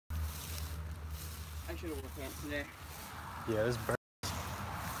I should have worked camp today. Yeah, there's birds.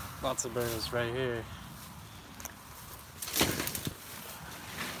 Lots of birds right here.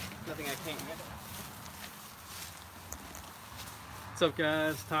 Nothing I can't get. What's up,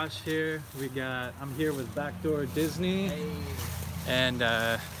 guys? Tosh here. I'm here with Backdoor Disney. Hey.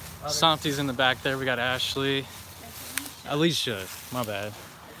 And Santi's in the back there. We got Ashley. Alicia, my bad.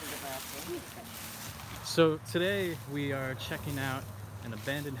 So today we are checking out an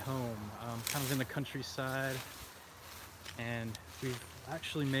abandoned home, kind of in the countryside, and we've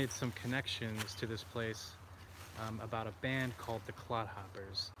actually made some connections to this place about a band called the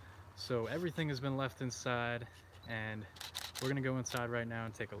Clodhoppers. So everything has been left inside, and we're gonna go inside right now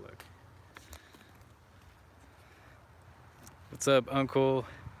and take a look. What's up, Uncle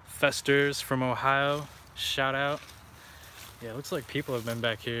Festers from Ohio? Shout out. Yeah, it looks like people have been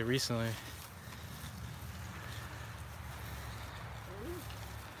back here recently.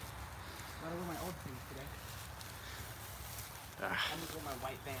 I wear my old things today. I'm just wearing my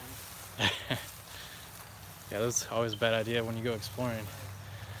white Vans. Yeah, that's always a bad idea when you go exploring.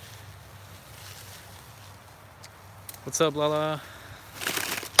 What's up, Lala?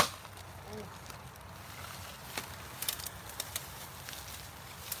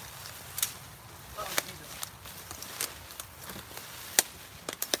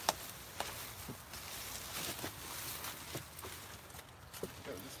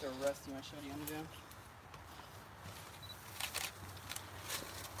 Just a rusty machete on the ground.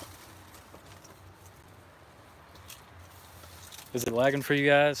 Is it lagging for you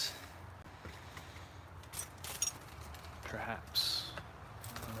guys? Perhaps.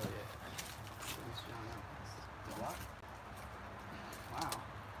 I don't know yet. Wow.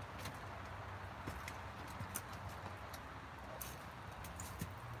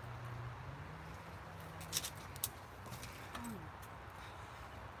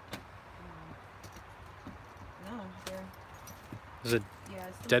 No, there. Is it Yeah,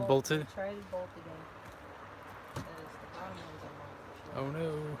 it's the dead bolt. bolted? Try to bolt again. The bottom one's unlocked for sure. Oh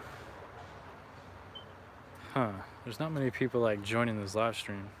no. Huh. There's not many people like joining this live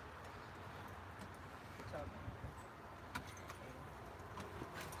stream.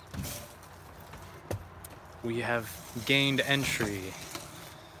 We have gained entry.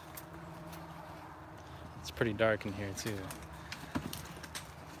 It's pretty dark in here too.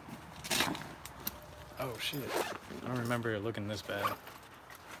 Oh shit. I don't remember it looking this bad.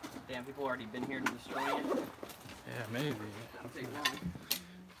 Damn, people already been here to destroy it. Yeah, maybe. Don't take long.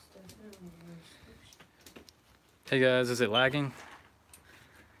 Hey guys, is it lagging?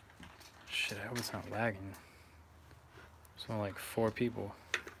 Shit, I hope it's not lagging. There's only like 4 people.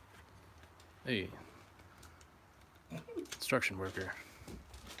 Hey. Construction worker.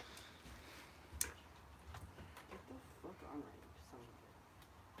 Get the fuck on right, son of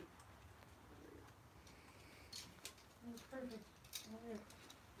That's perfect.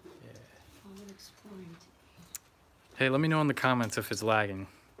 Yeah. All exploring. Hey, let me know in the comments if it's lagging.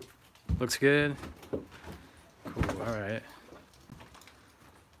 Looks good? Cool, alright.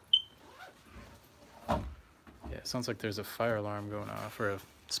 Yeah, it sounds like there's a fire alarm going off, or a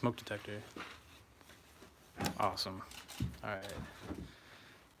smoke detector. Awesome. Alright.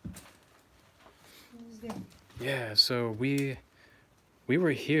 Yeah, so we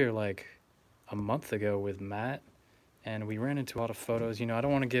were here like a month ago with Matt, and we ran into a lot of photos. You know, I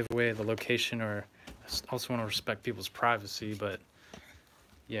don't want to give away the location, or I also want to respect people's privacy, but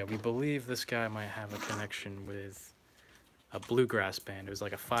yeah, we believe this guy might have a connection with a bluegrass band. It was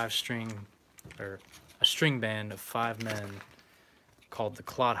like a 5-string, or a string band of 5 men called the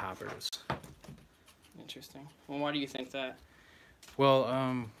Clodhoppers. Interesting. Well, why do you think that?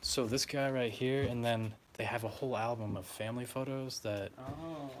 Well, so this guy right here, and then they have a whole album of family photos that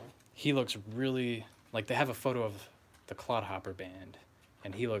he looks really, like they have a photo of the Clodhopper band,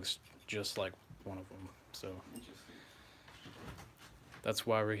 and he looks just like one of them, so that's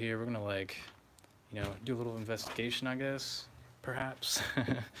why we're here. We're gonna, like, you know, do a little investigation, I guess, perhaps.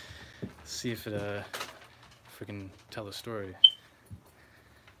 See if we can tell the story.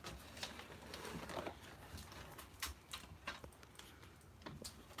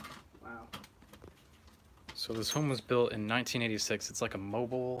 Wow. So this home was built in 1986. It's like a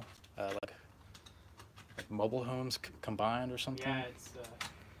mobile, like mobile homes combined or something. Yeah, it's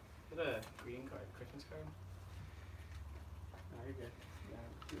is it a greeting card, Christmas card. No, you're good. Yeah,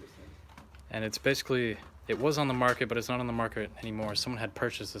 do those things. And it's basically, it was on the market, but it's not on the market anymore. Someone had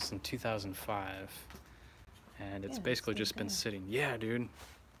purchased this in 2005, and it's basically just been sitting. Yeah, dude.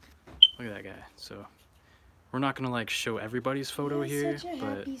 Look at that guy. So we're not gonna like show everybody's photo here, Such a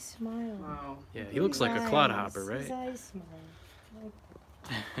but happy smile. Wow. yeah, he looks like a clodhopper, right? His eyes smile.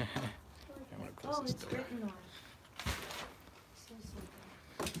 I'm gonna close Oh, this it's door? written on it. It says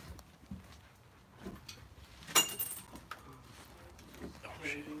something. Oh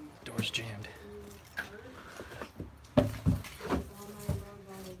shit, door's jammed.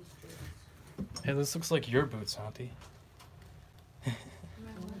 Hey, this looks like your boots, Auntie.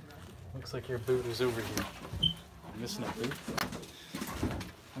 Looks like your boot is over here. I'm missing a boot.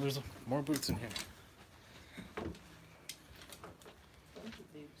 Oh, there's more boots in here.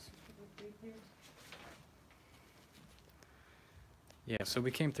 Yeah, so we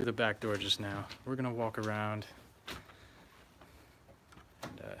came through the back door just now. We're gonna walk around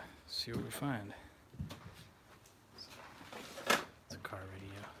and see what we find. It's a car radio.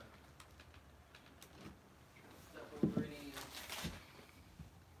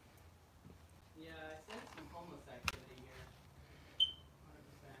 Yeah, I sense some homeless activity here.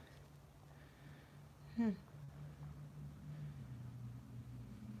 100%.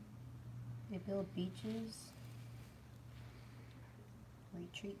 They build beaches,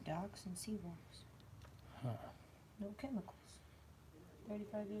 retreat docks, and seawalls. Huh. No chemicals.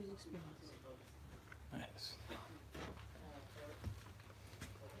 35 years experience. Nice.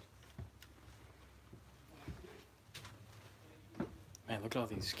 Man, look at all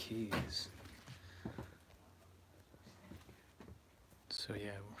these keys. So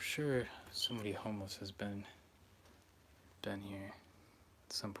yeah, we're sure somebody homeless has been here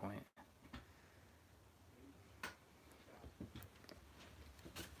at some point.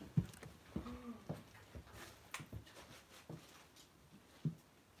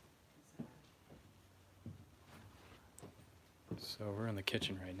 So we're in the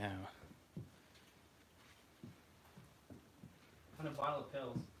kitchen right now. And a bottle of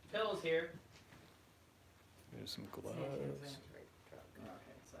pills. Pills here. There's some gloves. Okay,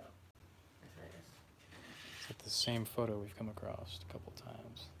 so. It's like the same photo we've come across a couple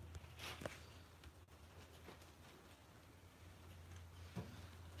times.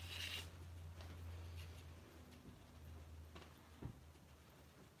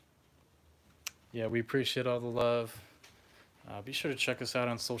 Yeah, we appreciate all the love. Be sure to check us out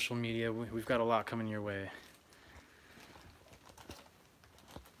on social media. We've got a lot coming your way.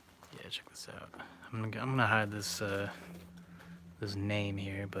 Yeah, check this out. I'm gonna hide this this name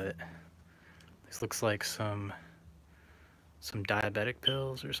here, but this looks like some diabetic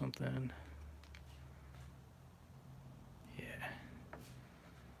pills or something. Yeah.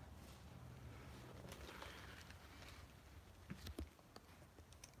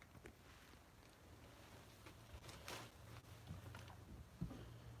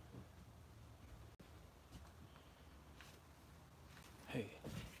 Hey,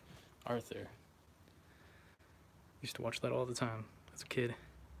 Arthur. Used to watch that all the time as a kid.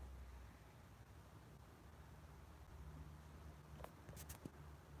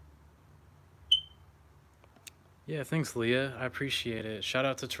 Yeah, thanks, Leah. I appreciate it. Shout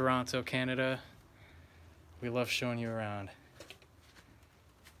out to Toronto, Canada. We love showing you around.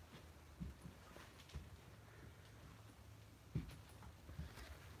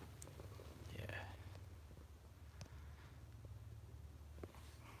 Yeah.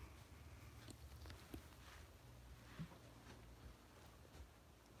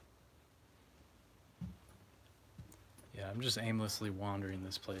 Yeah, I'm just aimlessly wandering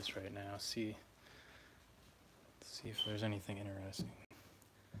this place right now. See if there's anything interesting.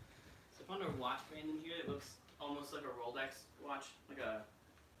 So I found a watch band in here. It looks almost like a Rolex watch,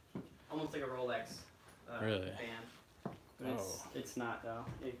 almost like a Rolex Really? band. But Oh. it's not though.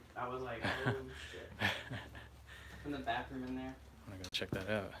 I was like, oh shit. In the bathroom in there. I'm gonna go check that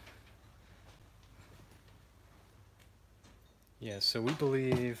out. Yeah, so we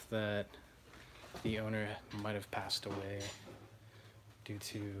believe that the owner might have passed away due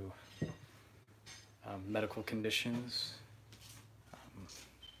to medical conditions.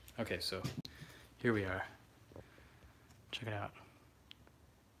 Okay, so here we are. Check it out.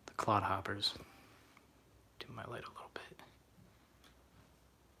 The clodhoppers. Dim my light a little bit.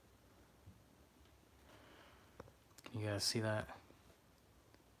 Can you guys see that?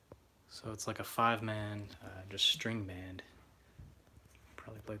 So it's like a 5-man, just string band.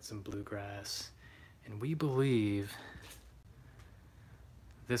 Probably played some bluegrass. And we believe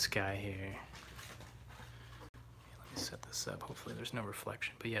this guy here. Let me set this up. Hopefully there's no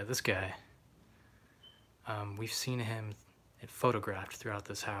reflection. But yeah, this guy. We've seen him photographed throughout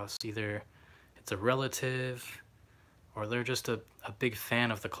this house. Either it's a relative or they're just a big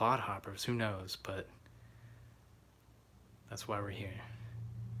fan of the clodhoppers. Who knows? But that's why we're here.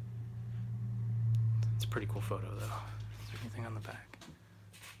 It's a pretty cool photo though. Is there anything on the back?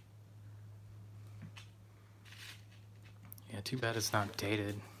 Yeah, too bad it's not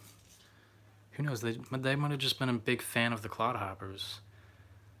dated. who knows? They might have just been a big fan of the clodhoppers.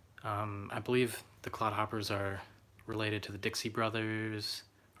 I believe the clodhoppers are related to the Dixie Brothers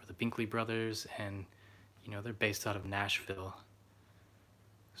or the Binkley Brothers, and you know they're based out of Nashville.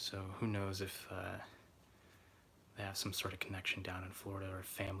 So who knows if they have some sort of connection down in Florida or a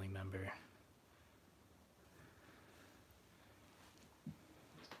family member.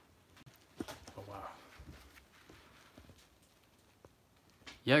 Oh wow.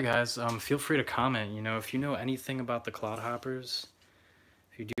 Yeah, guys, feel free to comment. You know, if you know anything about the clodhoppers,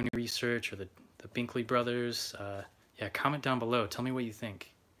 if you do any research, or the Binkley Brothers, yeah, comment down below. Tell me what you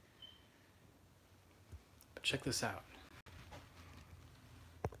think. But check this out.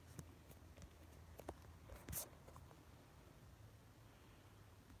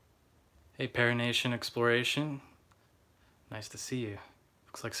 Hey, Paranation Exploration. Nice to see you.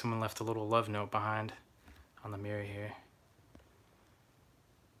 Looks like someone left a little love note behind on the mirror here.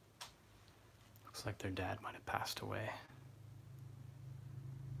 Looks like their dad might have passed away.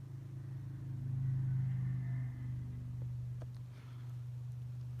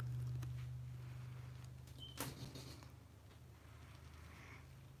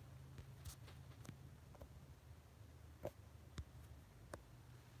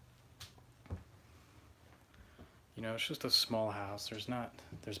 You know, it's just a small house.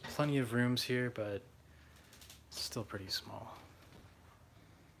 There's plenty of rooms here, but it's still pretty small.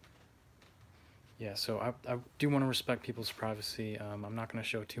 Yeah, so I do want to respect people's privacy. I'm not going to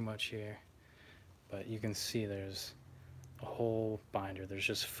show too much here, but you can see there's a whole binder. There's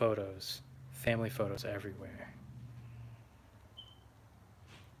just photos, family photos everywhere.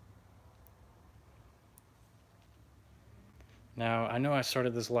 Now, I know I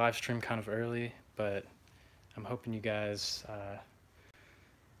started this live stream kind of early, but I'm hoping you guys,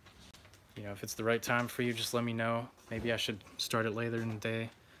 you know, if it's the right time for you, just let me know. Maybe I should start it later in the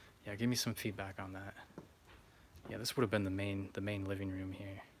day. Yeah, give me some feedback on that. Yeah, this would have been the main living room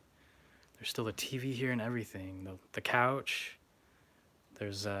here. There's still a TV here and everything. The couch.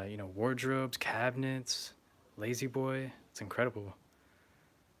 There's you know, wardrobes, cabinets, lazy boy. It's incredible.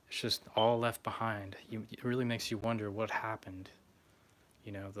 It's just all left behind. It really makes you wonder what happened.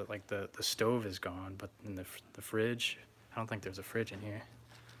 You know, the stove is gone, but in the fridge, I don't think there's a fridge in here.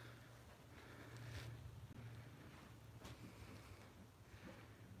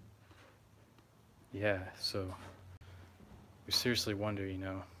 Yeah, so we seriously wonder, you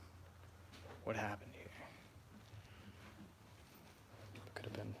know, what happened here. Could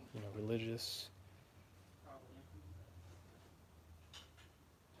have been, you know, religious.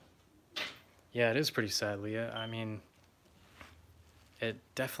 Yeah, it is pretty sad, Leah. I mean, it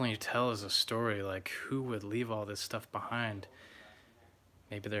definitely tells a story, like who would leave all this stuff behind.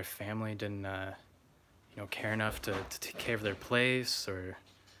 Maybe their family didn't, you know, care enough to take care of their place, or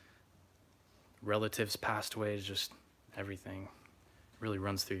relatives passed away. Just everything really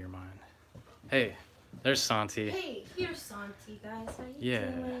runs through your mind. Hey, there's Santi. Hey, here's Santi, guys. How you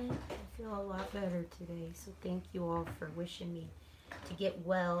doing? I feel a lot better today, so thank you all for wishing me to get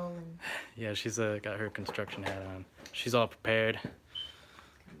well. And Yeah, she's got her construction hat on. She's all prepared.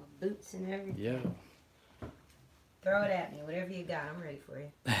 got my boots and everything. Yeah. Throw it at me, whatever you got. I'm ready for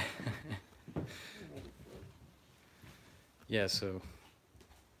you. Yeah, so.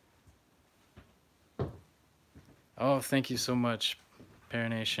 Oh, thank you so much,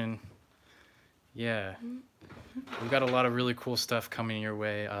 Paranation. Yeah. We've got a lot of really cool stuff coming your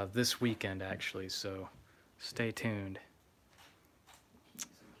way this weekend, actually, so stay tuned.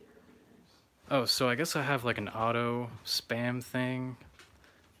 Oh, so I guess I have like an auto spam thing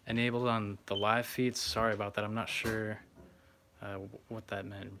enabled on the live feeds. Sorry about that. I'm not sure what that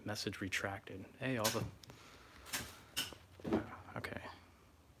meant. Message retracted. Hey, okay.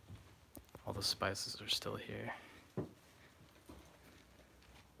 All the spices are still here.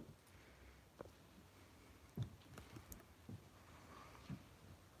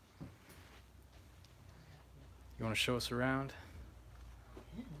 You want to show us around?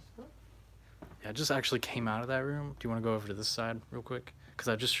 Yeah, let's go. Yeah, I just actually came out of that room. Do you want to go over to this side real quick? Because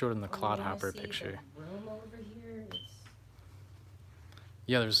I just showed him the clodhopper picture. The room over here, it's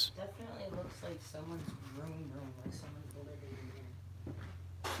Yeah, there's... definitely looks like someone's room, like someone's living in here.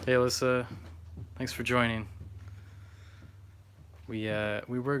 Hey, Alyssa. Thanks for joining. We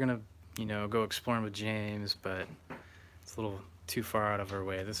were gonna, you know, go exploring with James, but it's a little too far out of our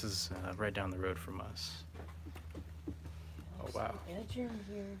way. This is right down the road from us. Oh, wow. Bedroom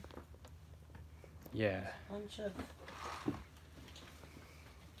here. Yeah. Bunch of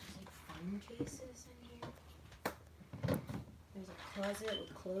like phone cases in here. There's a closet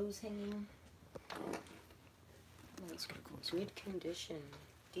with clothes hanging. Let's get a close. Good condition.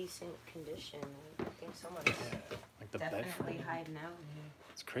 decent condition. I think someone's Like the bed definitely frame. hiding out in here.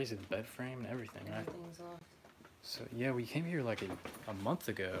 It's crazy, the bed frame and everything, right? Everything's off. So yeah, we came here like a month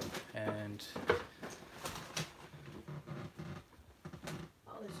ago, and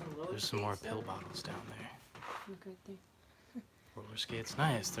Oh, there's there's some more pill bottles down there. Look right there. Roller skates,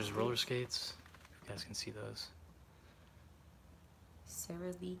 nice. There's roller skates. You guys can see those.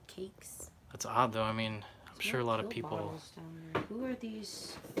 Sara Lee cakes. That's odd though. I mean, I'm There's sure a more lot of pill people. bottles down there. Who are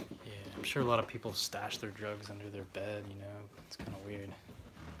these? Yeah, I'm sure a lot of people stash their drugs under their bed. You know, it's kind of weird.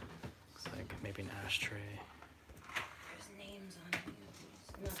 Looks like maybe an ashtray. There's names on it.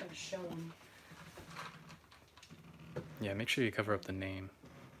 I'm not gonna show them. Yeah, make sure you cover up the name.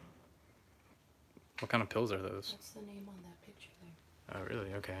 What kind of pills are those? What's the name on that picture there? Oh,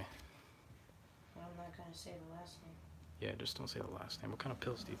 really? Okay. Well, I'm not gonna say the last name. Yeah, just don't say the last name. What kind of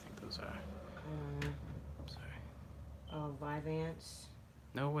pills do you think those are? Sorry. Vyvanse.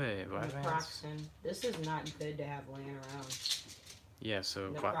 No way, Vyvanse. Naproxen. This is not good to have laying around. Yeah, so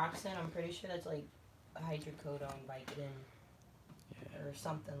Naproxen, I'm pretty sure that's like hydrocodone, Vicodin, yeah. or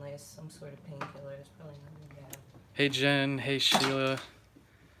something like some sort of painkiller. It's probably not good to have. Hey Jen, hey Sheila.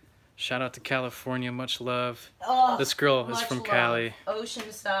 Shout out to California, much love. Oh, This girl is much from love. Cali.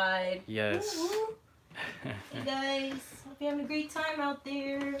 Oceanside. Yes. Woo-woo. Hey guys, hope you're having a great time out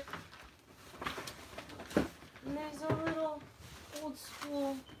there. And there's a little old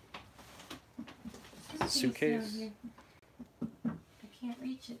school Suitcase? down here. I can't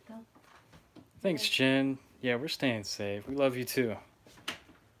reach it though. Thanks, Jen. Yeah, we're staying safe. We love you too.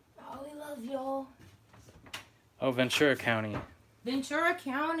 Oh, we love y'all. Oh, Ventura County. Ventura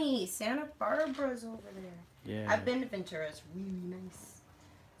County, Santa Barbara's over there. Yeah. I've been to Ventura. It's really nice.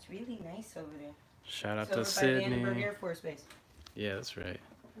 It's really nice over there. Shout out It's to over by Vandenberg Sydney. Air Force Base. Yeah, that's right.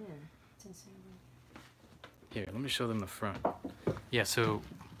 Yeah, it's in Santa Barbara. Here, let me show them the front. Yeah, so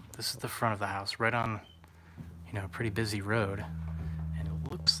this is the front of the house, right on, you know, a pretty busy road. And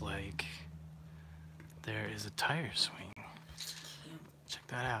it looks like there is a tire swing. Check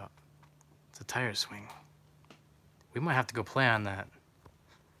that out. It's a tire swing. We might have to go play on that.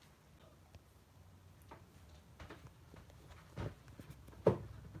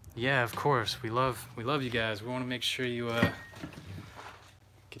 Yeah, of course. We love you guys. We want to make sure you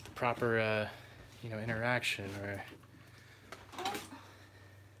get the proper you know, interaction or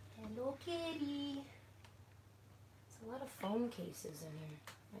Hello, kitty. It's a lot of phone cases in here.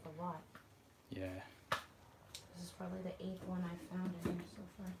 Like a lot. yeah, This is probably the 8th one I found in here so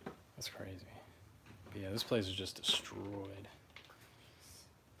far. that's crazy. But yeah, this place is just destroyed.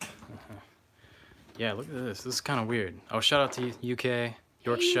 Yeah, look at this. This is kind of weird. Oh, shout out to UK,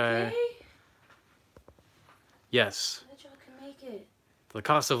 Yorkshire. Hey, Yes, I bet y'all can make it. the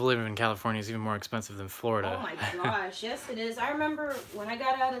cost of living in California is even more expensive than Florida. Oh my gosh, yes it is. I remember when I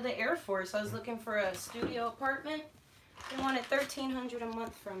got out of the Air Force, I was looking for a studio apartment. They wanted $1,300 a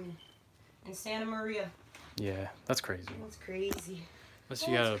month from me in Santa Maria. Yeah, that's crazy. That's crazy. Unless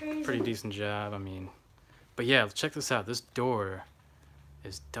you got That's a crazy. pretty decent job, I mean. But yeah, check this out. This door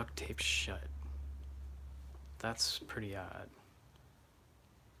is duct taped shut. That's pretty odd.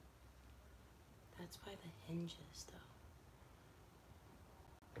 That's by the hinges,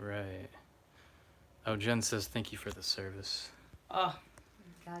 though. Right. Oh, Jen says thank you for the service. Oh,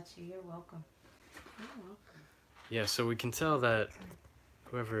 got you. You're welcome. You're welcome. Yeah, so we can tell that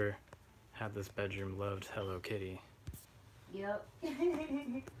whoever had this bedroom loved Hello Kitty. Yep.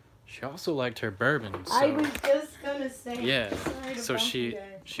 She also liked her bourbon, so I was just gonna say. yeah. Sorry to So bump you guys.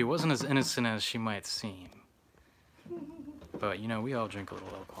 she wasn't as innocent as she might seem. But you know, we all drink a little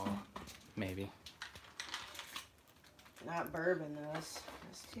alcohol, maybe. Not bourbon, though. That's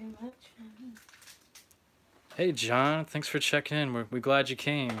too much. Hey John, thanks for checking in. We're glad you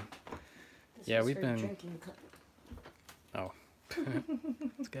came. This Yeah, was we've her been- drinking cup.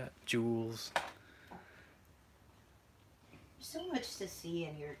 It's got jewels. There's so much to see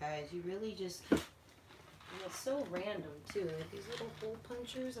in here, guys. You really just. And it's so random too. Like these little hole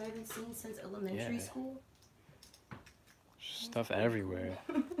punchers I haven't seen since elementary Yeah. school. Stuff everywhere.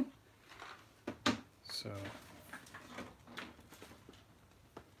 So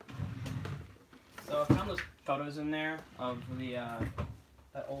So I found those photos in there of the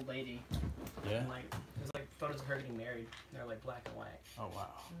that old lady. yeah. And like there's like photos of her getting married. They're like black and white. Oh wow.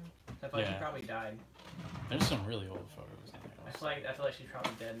 So I feel like Yeah. she probably died. There's some really old photos in there. I feel like she's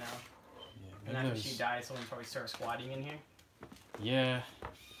probably dead now. Yeah, And maybe after she there's- died, someone probably started squatting in here. Yeah,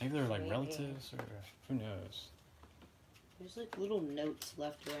 maybe they're like Maybe. relatives or who knows. There's like little notes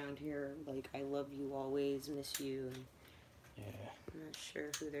left around here, like "I love you always, miss you." And Yeah. I'm not sure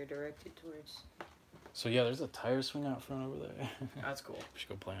who they're directed towards. So yeah, there's a tire swing out front over there. That's cool. We should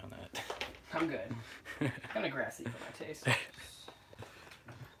go play on that. I'm good. Kind of grassy for my taste.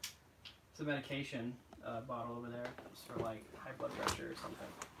 It's a medication bottle over there. It's for like high blood pressure or something.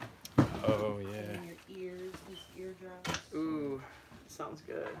 Oh yeah. In your ears, these eardrops. Ooh, sounds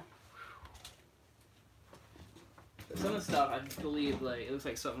good. Some of the stuff I believe like it looks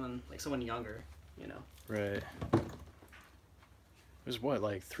like something like someone younger, you know. Right. There's what,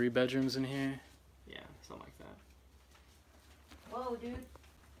 like 3 bedrooms in here? Yeah, something like that. Whoa, dude.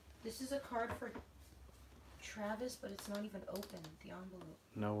 This is a card for Travis, but it's not even open, the envelope.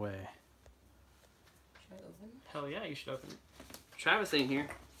 No way. Should I open it? Hell yeah, you should open it. Travis ain't here.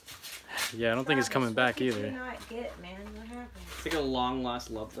 Yeah, I don't think it's coming back what did either. you not get, man? What happened? It's like a long lost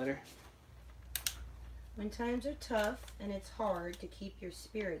love letter. When times are tough and it's hard to keep your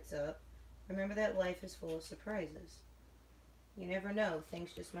spirits up, remember that life is full of surprises. You never know,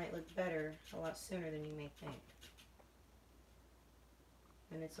 things just might look better a lot sooner than you may think.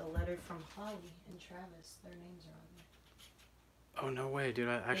 And it's a letter from Holly and Travis. Their names are on there. Oh no way, dude.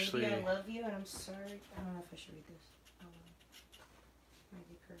 I actually. Baby, I love you and I'm sorry. I don't know if I should read this. Oh, might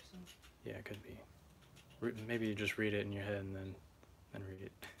be personal. Yeah, it could be. Maybe you just read it in your head and then read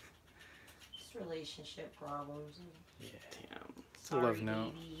it. Just relationship problems. Yeah. Damn. It's a love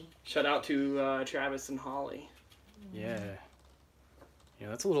note. Baby. Shout out to Travis and Holly. Yeah. Yeah,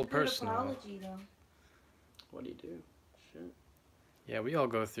 that's a little Good personal. apology, though. What do you do? Shit. Yeah, we all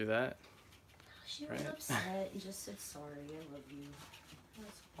go through that. She was Right. upset and just said sorry. I love you.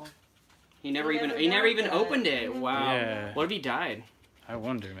 That's all. He never You even never know that. opened it. Wow. Yeah. What if he died? I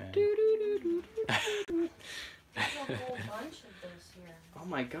wonder, man. There's a whole bunch of this here. Oh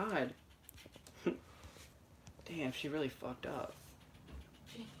my god. Damn, she really fucked up.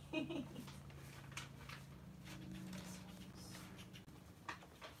 These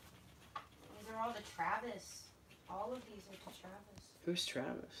are all to Travis. All of these are to Travis. Who's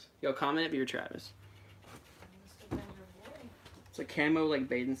Travis? Yo, comment if you're Travis. Must have been her boy. It's a camo like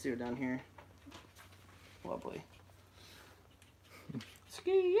bathing suit down here. Lovely.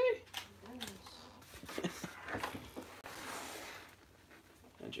 Ski. Goodness.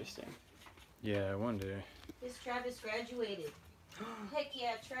 Interesting. Yeah, I wonder. This Travis graduated. Heck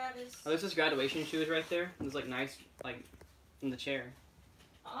yeah, Travis. Oh, there's this graduation shoes right there. There's like nice, like, in the chair.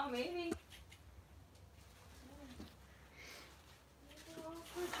 Oh, maybe. All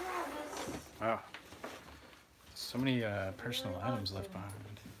for Travis. Wow. So many personal Really items awesome. left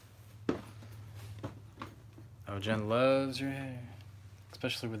behind. Oh, Jen loves your hair.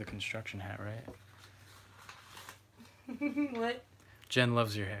 Especially with a construction hat, right? What? Jen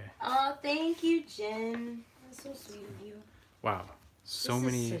loves your hair. Oh, thank you, Jen. That's so sweet of you. Wow. So this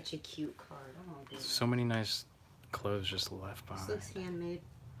many is such a cute card. Oh, baby. so many nice clothes just left This behind. looks handmade.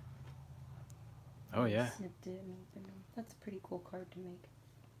 Oh yeah. Snipped it and opened them. That's a pretty cool card to make.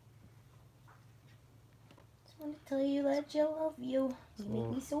 Just want to tell you that Jill love you. You make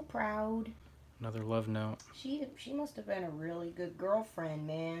me so proud. Another love note. She must have been a really good girlfriend,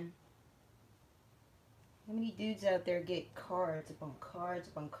 man. How many dudes out there get cards upon cards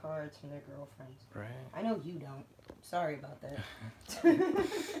upon cards from their girlfriends? Right. I know you don't. Sorry about that.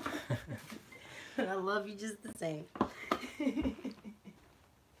 But I love you just the same.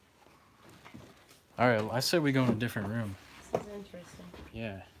 Alright, I said we go in a different room. This is interesting.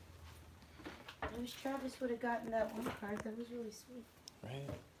 Yeah. I wish Travis would have gotten that one card. That was really sweet. Right.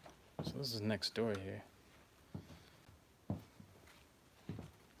 So this is next door here. Yeah,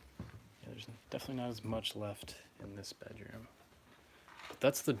 there's definitely not as much left in this bedroom. But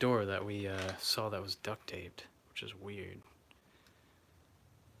that's the door that we saw that was duct taped, which is weird.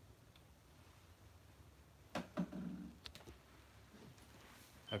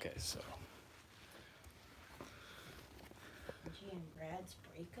 Okay, so Angie and Brad's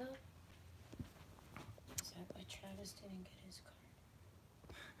breakup? Is that why Travis didn't get his card?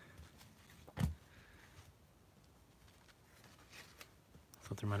 I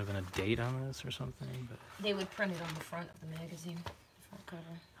thought there might have been a date on this or something, but They would print it on the front of the magazine. The front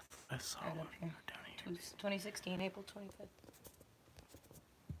cover. I saw Right one up here. down here. 2016, April 25th.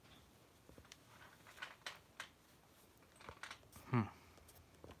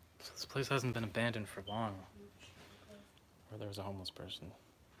 So this place hasn't been abandoned for long. Or there was a homeless person.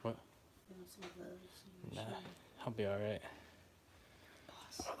 What? Nah, I'll be alright. Oh,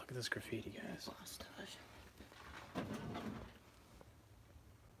 look at this graffiti, guys.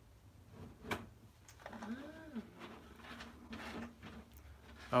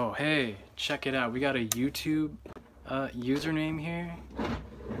 Oh, hey, check it out. We got a YouTube username here.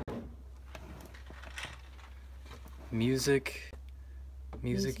 Musicy.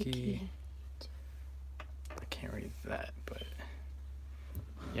 that, but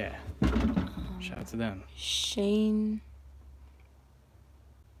yeah. Shout out to them. Shane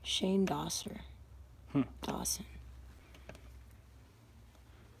Dawson. Dawson.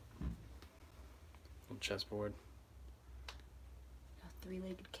 Little chessboard. A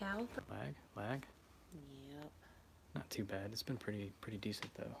three-legged cow. Lag. Yep. Not too bad. It's been pretty decent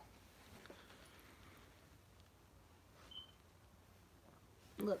though.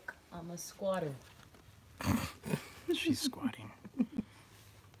 Look, I'm a squatter. She's squatting.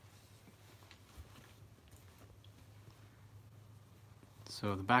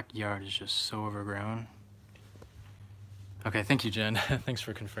 So the backyard is just so overgrown. Okay, thank you, Jen. Thanks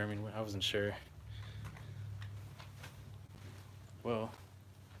for confirming. I wasn't sure. Well.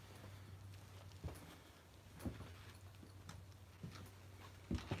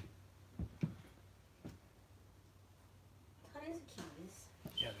 Tons of keys.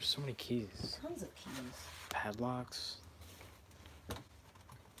 Yeah, there's so many keys. Tons of keys. Padlocks.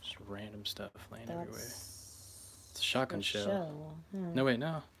 Just random stuff laying everywhere. It's a shotgun shell. No, wait,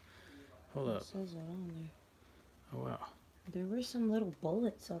 no. Hold up. It says it on there. Oh, wow. There were some little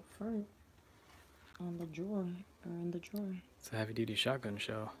bullets up front on the drawer, or in the drawer. It's a heavy-duty shotgun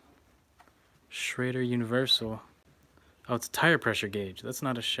shell. Schrader Universal. Oh, it's a tire pressure gauge. That's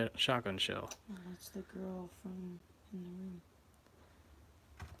not a shotgun shell. Oh, that's the girl from in the room.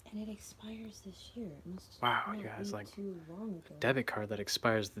 And it expires this year. It must Wow, not you guys, be like, too long ago. Debit card that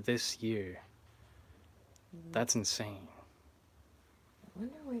expires this year. That's insane. I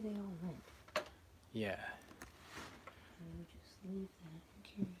wonder where they all went. Yeah. I would just leave that. I'm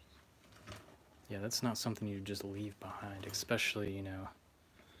curious. Yeah, that's not something you just leave behind, especially, you know,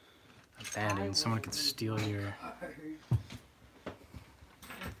 abandoned. Someone could steal your whole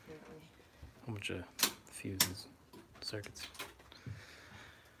bunch of fuses, circuits.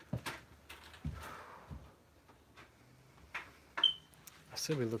 I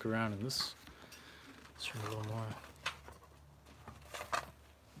said we look around in this room a little more.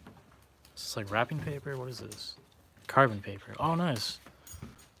 Is this like wrapping paper? What is this? Carbon paper. Oh, nice.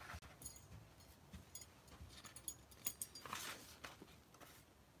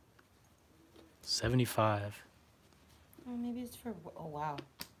 $75. Oh, maybe it's for. Oh wow.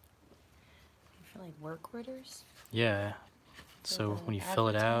 For like work orders. Yeah. So when you fill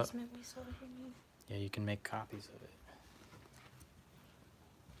it out, We saw here, maybe? yeah, you can make copies of it.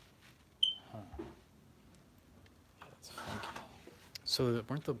 Huh. Yeah, that's funky. So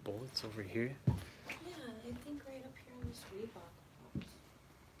weren't the bullets over here? Yeah, I think right up here on this Reebok box.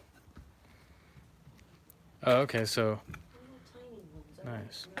 Oh, okay. So Little tiny ones. I don't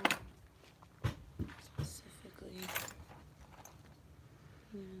nice. know specifically.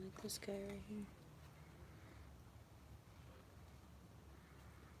 Yeah, like this guy right here.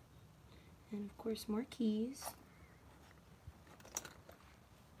 And of course, more keys.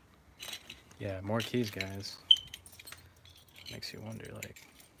 Yeah, more keys, guys. Makes you wonder, like,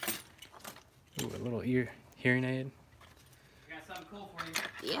 ooh, a little hearing aid. I got something cool for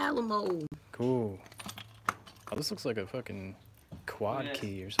you. The Alamo. Cool. Oh, this looks like a fucking quad Look at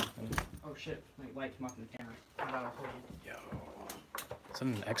key or something. Oh shit, my light came off in the camera. How about I hold you? Yo. Is that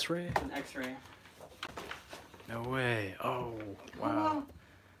an X-ray? It's an X-ray. No way. Oh, wow.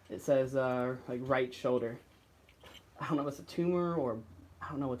 It says like right shoulder. I don't know if it's a tumor or I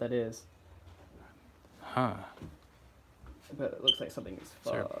don't know what that is. Huh. But it looks like something is Is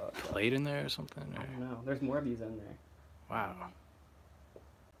there fucked. a plate in there or something? I Or? don't know. There's more of these in there. Wow.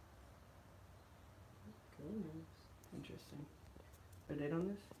 Goodness. Interesting. A date on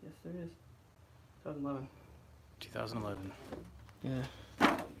this? Yes, there is. 2011. 2011. Yeah.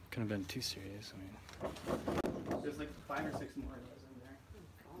 Couldn't have been too serious. I mean, There's like 5 or 6 more of those in there.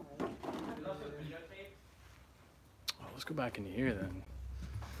 There's also videotape. oh, let's go back into here then.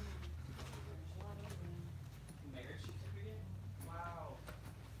 Marriage certificate? Wow.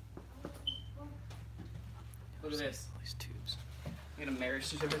 Look at this. All these tubes. You got a marriage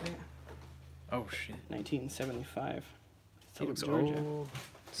certificate? Oh shit. 1975. That looks Georgia. old.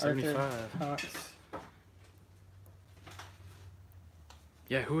 75. Arthur Cox.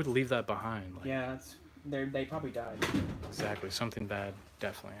 Yeah, who would leave that behind? Like, Yeah, it's they probably died. exactly. Something bad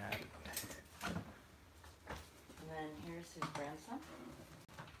definitely happened. And then here's his grandson.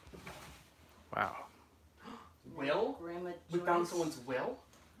 Wow. Will? Grandma We Joyce. found someone's will?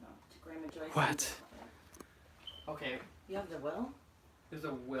 No, to Grandma Joyce. What? Okay, You have the will? there's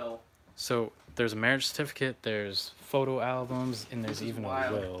a will. So there's a marriage certificate, there's photo albums, and there's This is even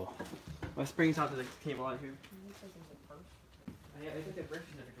wild. a will. Let's bring this out to the table out here. Looks like there's a birth. Yeah, I think the birth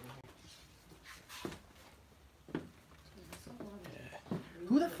certificate in here.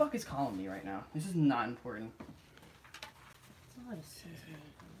 Who the fuck is calling me right now? This is not important. a lot of sensitive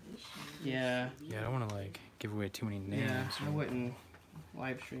information. Yeah. Yeah, I don't want to like give away too many names. Yeah, I or- wouldn't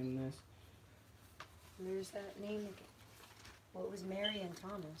live stream this. There's that name again. Well, it was Mary and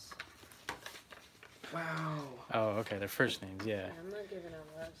Thomas. Wow. Oh, okay, their first names, yeah. I'm not giving out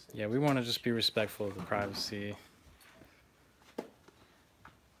last names. Yeah, we want to just be respectful of the privacy.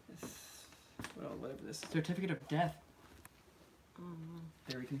 Well, whatever this is. Certificate of death.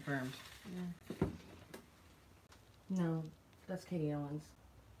 They reconfirmed. Yeah. No, that's Katie Owens.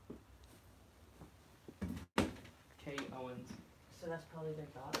 Katie Owens. So that's probably their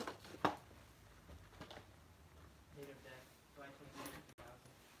daughter. Date of death. July 22nd,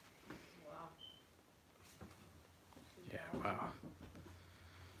 2000. Wow. Yeah, wow.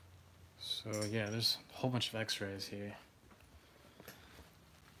 So, yeah, there's a whole bunch of x-rays here.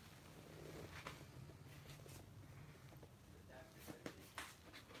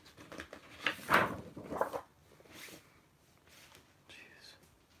 Jeez.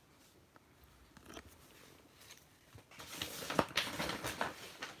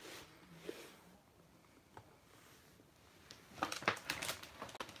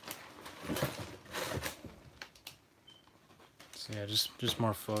 So yeah, just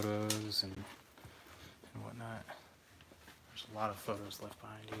more photos and whatnot. There's a lot of photos left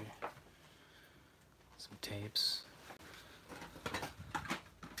behind here. Some tapes.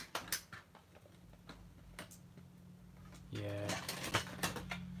 Yeah,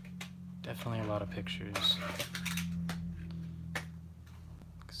 definitely a lot of pictures.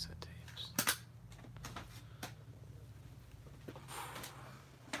 Cassette tapes.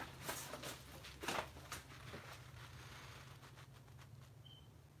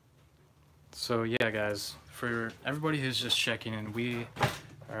 So yeah, guys, for everybody who's just checking in, we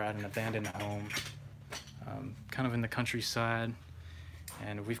are at an abandoned home, kind of in the countryside,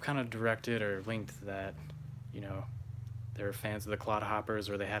 and we've kind of directed or linked that, you know, they're fans of the Clodhoppers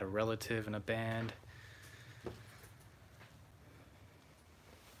or they had a relative in a band.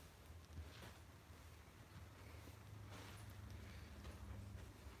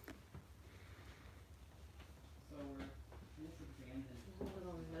 So we're this abandoned. A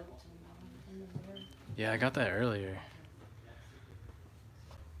little note in there. Yeah, I got that earlier.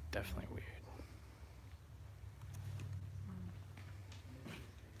 Definitely weird.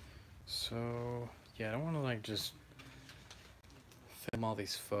 So, yeah, I don't want to like just film all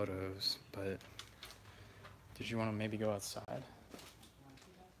these photos, but did you want to maybe go outside? Yeah,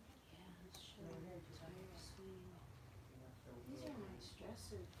 sure. These are nice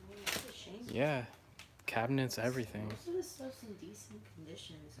dresses. I mean, it's a shame. Yeah, cabinets, everything. Most of this stuff's in decent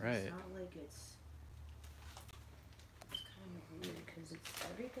condition. So Right. It's not like it's kind of weird because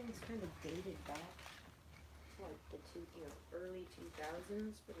everything's kind of dated back to like the early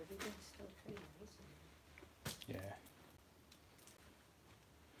 2000s, but everything's still pretty nice. Yeah.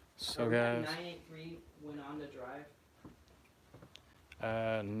 So So guys, 983 went on to drive.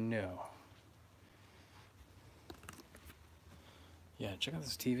 no. Yeah, check out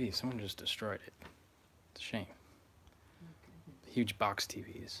this TV. Someone just destroyed it. It's a shame. Huge box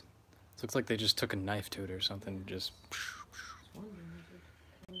TVs. It looks like they just took a knife to it or something. and Just. I was wondering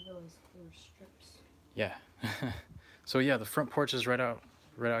if it was those strips. Yeah. So yeah, the front porch is right out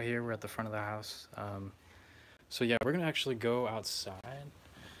here. We're at the front of the house. So yeah, we're gonna actually go outside.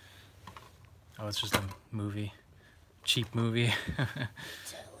 Oh, it's just a movie, cheap movie.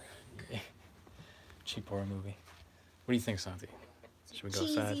 Cheap horror movie. What do you think, Santi? Should we go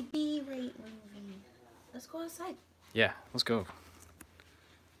outside? Cheesy B-rate movie. Let's go outside. Yeah, let's go.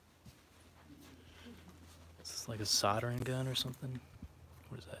 Is this like a soldering gun or something?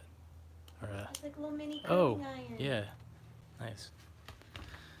 What is that? Or It's like a little mini oh, curling iron. yeah, nice.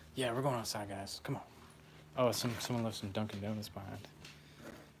 Yeah, we're going outside, guys. Come on. Oh, someone left some Dunkin' Donuts behind.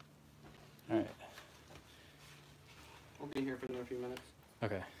 All right. We'll be here for another few minutes.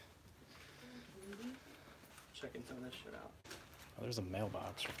 Okay. Checking some of this shit out. Oh, there's a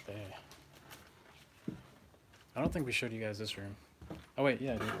mailbox right there. I don't think we showed you guys this room. Oh wait,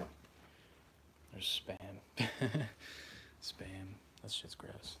 yeah, dude. There's spam. Spam. That shit's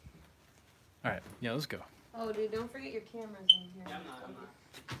gross. All right, yeah, let's go. Oh, dude, don't forget your cameras in here. Yeah, I'm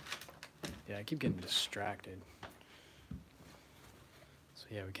not. Yeah, I keep getting distracted. So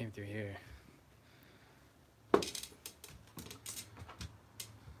yeah, we came through here.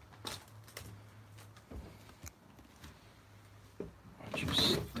 Watch your You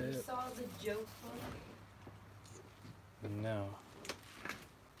step. saw the joke book? No.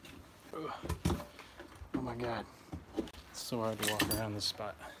 Ugh. Oh my god. It's so hard to walk around this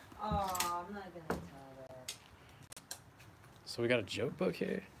spot. Oh, I'm not gonna tell that. So we got a joke book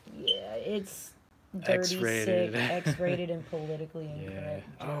here? Yeah, it's dirty, X-rated. sick, X-rated, and politically Yeah. incorrect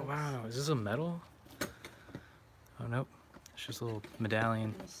Oh jokes. wow, is this a medal? Oh nope, it's just a little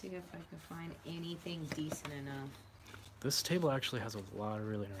medallion. Let's see if I can find anything decent enough. This table actually has a lot of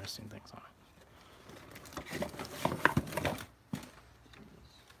really interesting things on it.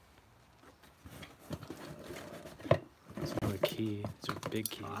 It's another key. These are big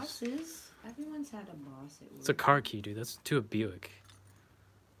keys. Bosses. Everyone's had a boss. It's a car key, dude. That's to a Buick.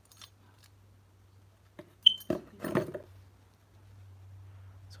 It's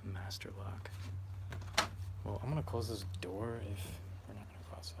a master lock. Well, I'm gonna close this door if we're not gonna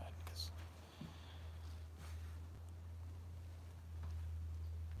go outside, because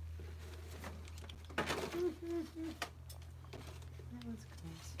That was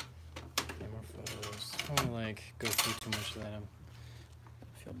close. more photos. I don't wanna like go through too much of that.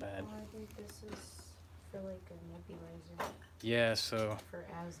 I feel bad. Oh, I think this is for like a nebulizer Yeah, so for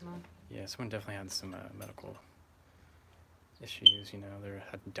asthma. yeah, someone definitely had some medical issues. You know, they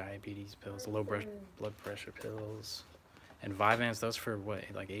had diabetes pills, low blood pressure pills, and Vyvanse. Those for what,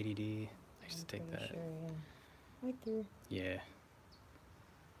 like ADD? I used to take that. Sure, yeah. Right there. Yeah.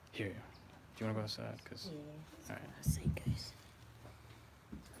 Here, do you want to go outside? Cause Yeah. all right, I say, guys.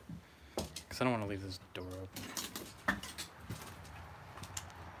 cause I don't want to leave this door open. All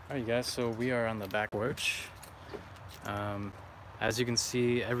right, you guys. So we are on the back porch. As you can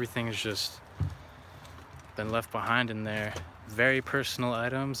see, everything has just been left behind in there. Very personal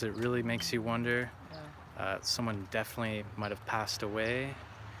items. It really makes you wonder. Someone definitely might have passed away,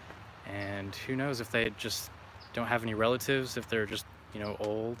 and who knows if they just don't have any relatives, if they're just, you know,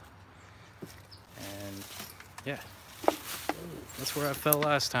 old. And yeah, that's where I fell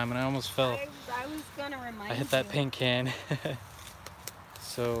last time, and I almost fell. I was gonna remind I hit that paint can.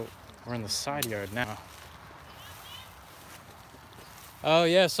 So we're in the side yard now. Oh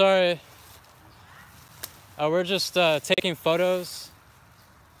yeah, sorry. We're just taking photos.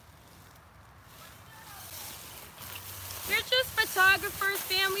 We're just photographers,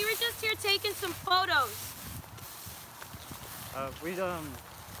 fam. We were just here taking some photos. We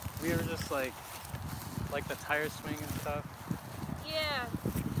were just like the tire swing and stuff. Yeah.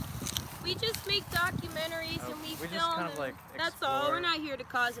 We just make documentaries and we we film. just kind of like That's all. explore- We're not here to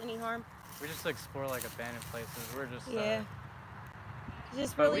cause any harm. We just explore like abandoned places. We're just Yeah. It's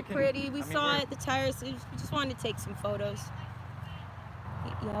just but really we can- pretty. We I mean, saw we're- it, the tires. We just wanted to take some photos.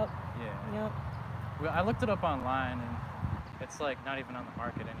 Yep. yeah. Yep. Well, I looked it up online, and it's like not even on the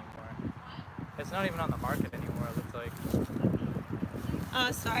market anymore. It's not even on the market anymore. It looks like.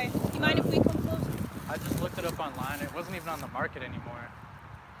 Sorry. You mind if we come closer? I just looked it up online. It wasn't even on the market anymore.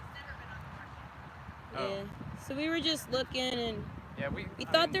 Oh. Yeah. So we were just looking, and Yeah, we I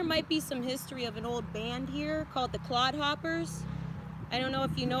thought mean, there might be some history of an old band here called the Clodhoppers. I don't know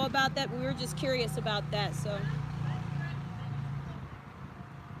if you know about that, but we were just curious about that. So.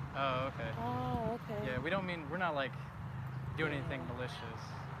 Oh, okay. Oh, okay. Yeah, we're not like doing anything malicious.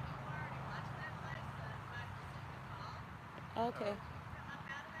 Okay.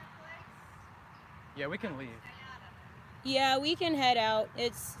 Yeah, we can leave. Yeah, we can head out.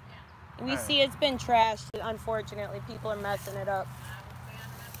 We Alright. see it's been trashed. Unfortunately, people are messing it up.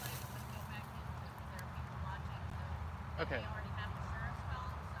 Okay.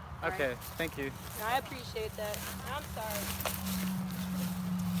 Okay, thank you. I appreciate that. I'm sorry.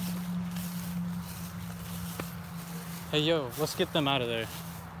 Hey, yo, let's get them out of there.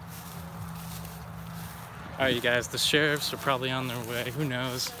 All right, you guys, the sheriffs are probably on their way. Who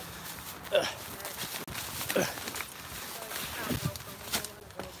knows?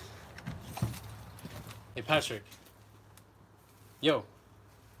 Hey, Patrick. Yo.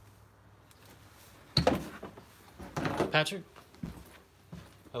 Patrick?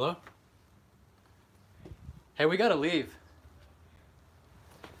 Hello? Hey, we gotta leave.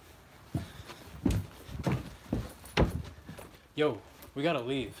 Yo, we gotta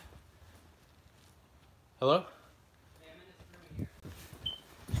leave. Hello?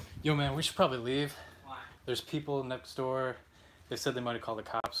 Yo, man, we should probably leave. Why? There's people next door. They said they might have called the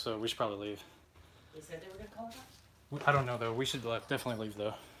cops, so we should probably leave. They said they were gonna call it up? I don't know, though. We should definitely leave,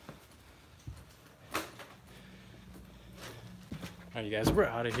 though. Alright, you guys, we're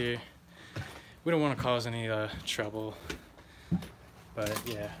out of here. We don't want to cause any trouble. But,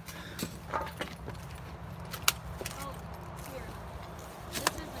 yeah. Oh, here. This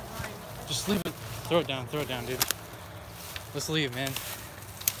isn't mine. Just leave it. Throw it down, dude. Let's leave, man.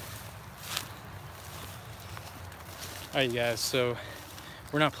 Alright, you guys, so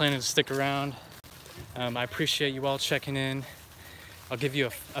we're not planning to stick around. I appreciate you all checking in. I'll give you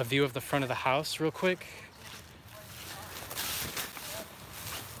a view of the front of the house real quick.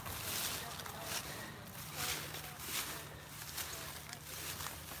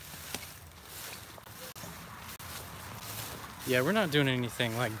 Yeah, we're not doing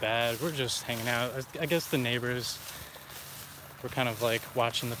anything like bad. We're just hanging out. I guess the neighbors were kind of like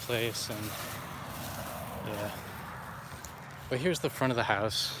watching the place, and yeah. But here's the front of the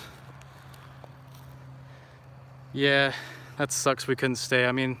house. Yeah, that sucks we couldn't stay.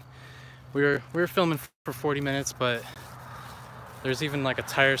 I mean, we were filming for 40 minutes, but there's even like a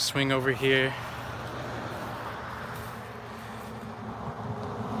tire swing over here.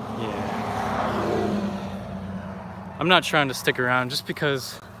 I'm not trying to stick around just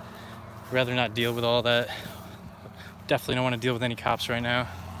because I'd rather not deal with all that. Definitely don't want to deal with any cops right now.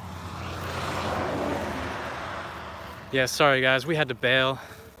 Yeah, sorry guys, we had to bail.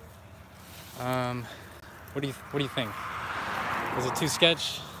 What do you think? Was it too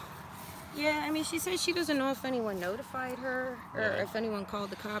sketch? Yeah, I mean, she said she doesn't know if anyone notified her or Yeah. if anyone called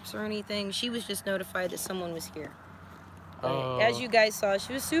the cops or anything. She was just notified that someone was here. Oh. As you guys saw,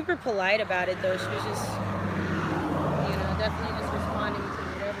 she was super polite about it, though. She was just, definitely just responding to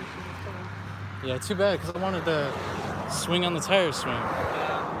whatever she was told. Yeah, too bad, because I wanted to swing on the tire swing.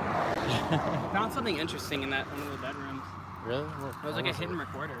 Found something interesting in that one of the bedrooms. Really? It was like a hidden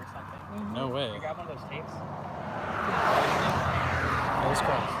recorder or something. No way. Can you grab one of those tapes? Those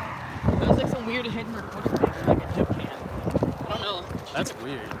calls. It was like some weird hidden recorder thing, like a dip can. I don't know. That's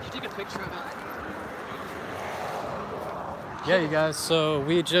weird. She took a picture of it. Yeah, you guys, so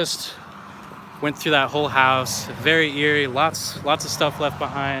we just went through that whole house. Very eerie, lots of stuff left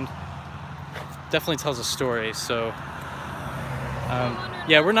behind. Definitely tells a story, so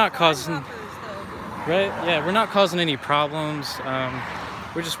yeah, we're not causing, right? Yeah, we're not causing any problems.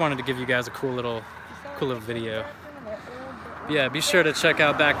 We just wanted to give you guys a cool little video. But yeah, be sure to check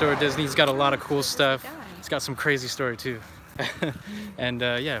out Backdoor Disney. He's got a lot of cool stuff. He's got some crazy story too. And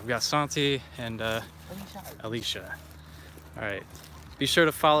yeah, we've got Santi and Alicia. All right, be sure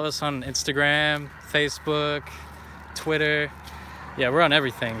to follow us on Instagram, Facebook, Twitter. Yeah, we're on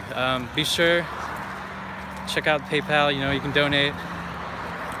everything. Be sure, check out PayPal, you can donate.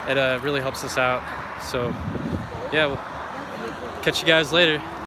 It really helps us out. So yeah, we'll catch you guys later.